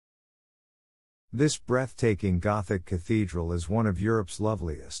This breathtaking Gothic cathedral is one of Europe's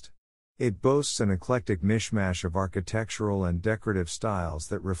loveliest. It boasts an eclectic mish-mash of architectural and decorative styles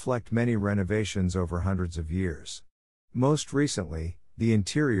that reflect many renovations over hundreds of years. Most recently, the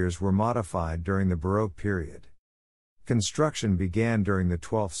interiors were modified during the Baroque period. Construction began during the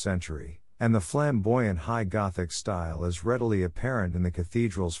 12th century, and the flamboyant high-gothic style is readily apparent in the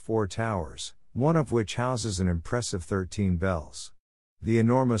cathedral's four towers, one of which houses an impressive 13 bells. The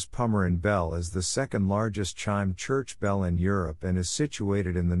enormous Pummerin bell is the second largest chimed church bell in Europe and is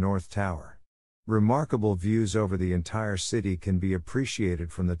situated in the North Tower. Remarkable views over the entire city can be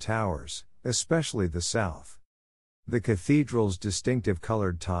appreciated from the towers, especially the south. The cathedral's distinctive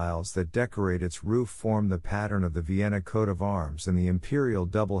colored tiles that decorate its roof form the pattern of the Vienna coat of arms and the Imperial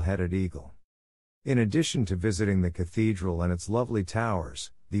double-headed eagle. In addition to visiting the cathedral and its lovely towers,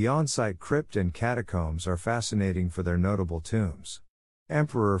 the onsite crypt and catacombs are fascinating for their notable tombs.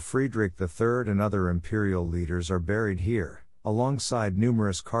 Emperor Friedrich III and other imperial leaders are buried here, alongside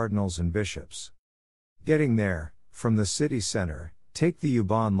numerous cardinals and bishops. Getting there, from the city center, take the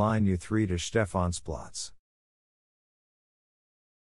U-Bahn line U3 to Stephansplatz.